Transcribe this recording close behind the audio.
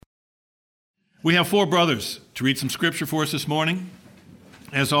We have four brothers to read some scripture for us this morning.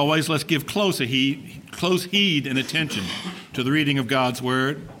 As always, let's give close heed and attention to the reading of God's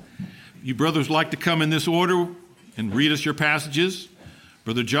Word. You brothers like to come in this order and read us your passages.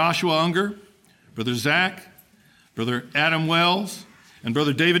 Brother Joshua Unger, Brother Zach, Brother Adam Wells, and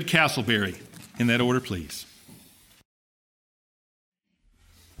Brother David Castleberry. In that order, please.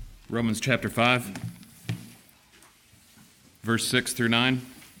 Romans chapter 5, verse 6 through 9.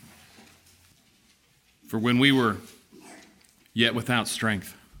 For when we were yet without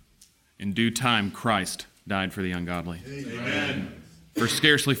strength, in due time Christ died for the ungodly. Amen. For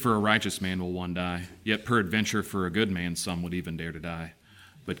scarcely for a righteous man will one die, yet peradventure for a good man some would even dare to die.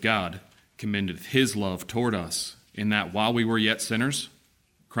 But God commended his love toward us, in that while we were yet sinners,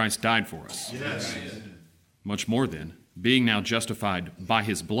 Christ died for us. Yes. Much more then, being now justified by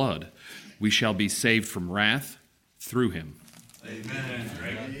his blood, we shall be saved from wrath through him. Amen.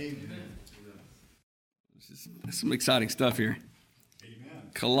 Amen. This is some exciting stuff here.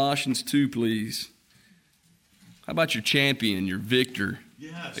 Amen. Colossians 2, please. How about your champion, your victor,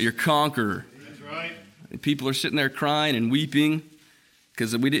 your conqueror? That's right. And people are sitting there crying and weeping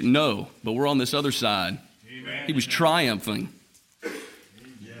because we didn't know, but we're on this other side. Amen. He was triumphing.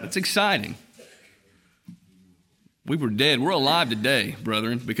 It's exciting. We were dead. We're alive today,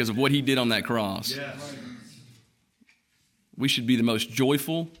 brethren, because of what he did on that cross. Yes. We should be the most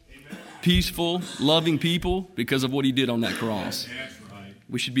joyful, peaceful, loving people because of what he did on that cross. That's right.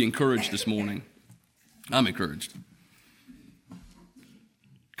 We should be encouraged this morning. I'm encouraged.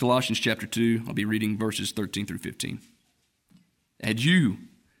 Colossians chapter 2, I'll be reading verses 13 through 15. And you,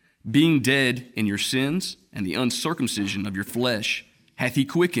 being dead in your sins and the uncircumcision of your flesh, hath he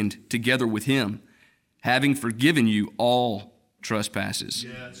quickened together with him, having forgiven you all trespasses,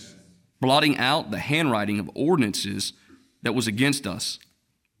 blotting out the handwriting of ordinances that was against us,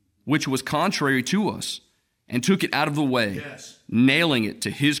 which was contrary to us, and took it out of the way, nailing it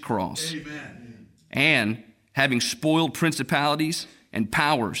to his cross. Amen. And having spoiled principalities and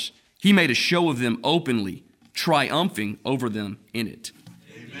powers, he made a show of them openly, triumphing over them in it.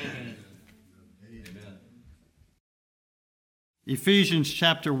 Amen. Ephesians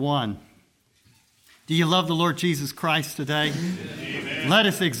chapter 1. Do you love the Lord Jesus Christ today? Amen. Let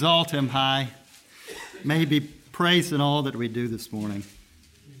us exalt him high. May he be praised in all that we do this morning.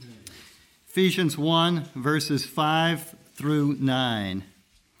 Amen. Ephesians 1, verses 5 through 9.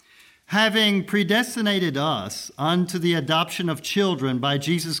 Having predestinated us unto the adoption of children by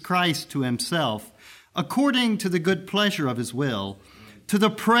Jesus Christ to himself, according to the good pleasure of his will, to the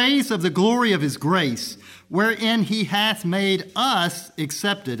praise of the glory of his grace, wherein he hath made us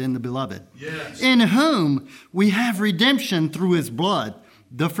accepted in the beloved, in whom we have redemption through his blood,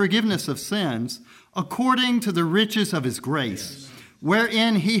 the forgiveness of sins, according to the riches of his grace,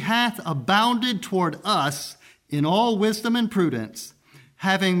 wherein he hath abounded toward us in all wisdom and prudence,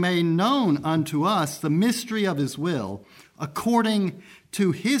 having made known unto us the mystery of his will, according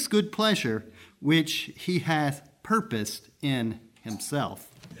to his good pleasure, which he hath purposed in himself.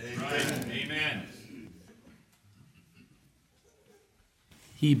 Right. Amen.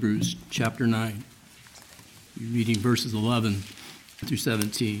 Hebrews chapter 9. You're reading verses 11 through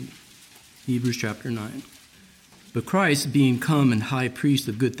 17. Hebrews chapter 9. But Christ, being come and high priest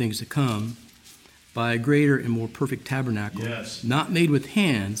of good things to come, by a greater and more perfect tabernacle, not made with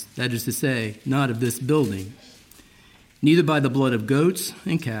hands, that is to say, not of this building, neither by the blood of goats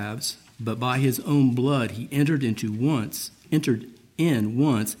and calves, but by his own blood he entered in once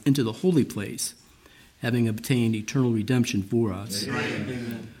into the holy place, having obtained eternal redemption for us.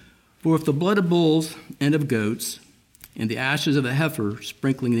 Amen. For if the blood of bulls and of goats and the ashes of a heifer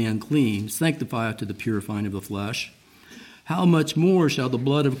sprinkling the unclean sanctify to the purifying of the flesh, how much more shall the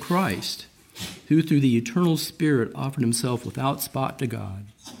blood of Christ, who through the eternal Spirit offered himself without spot to God,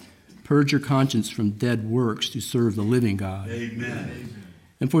 purge your conscience from dead works to serve the living God. Amen.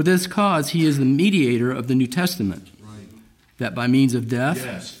 And for this cause he is the mediator of the New Testament, that by means of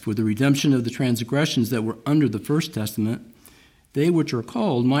death, for the redemption of the transgressions that were under the first testament, they which are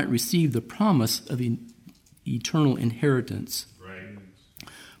called might receive the promise of eternal inheritance. Right.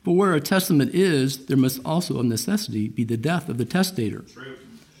 But where a testament is, there must also of necessity be the death of the testator. True.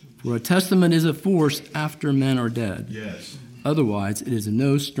 For a testament is a force after men are dead. Yes. Otherwise, it is of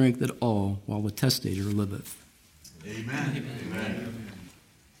no strength at all while the testator liveth. Amen. Amen.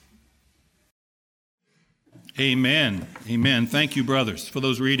 Amen. Amen. Thank you, brothers, for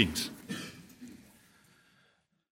those readings.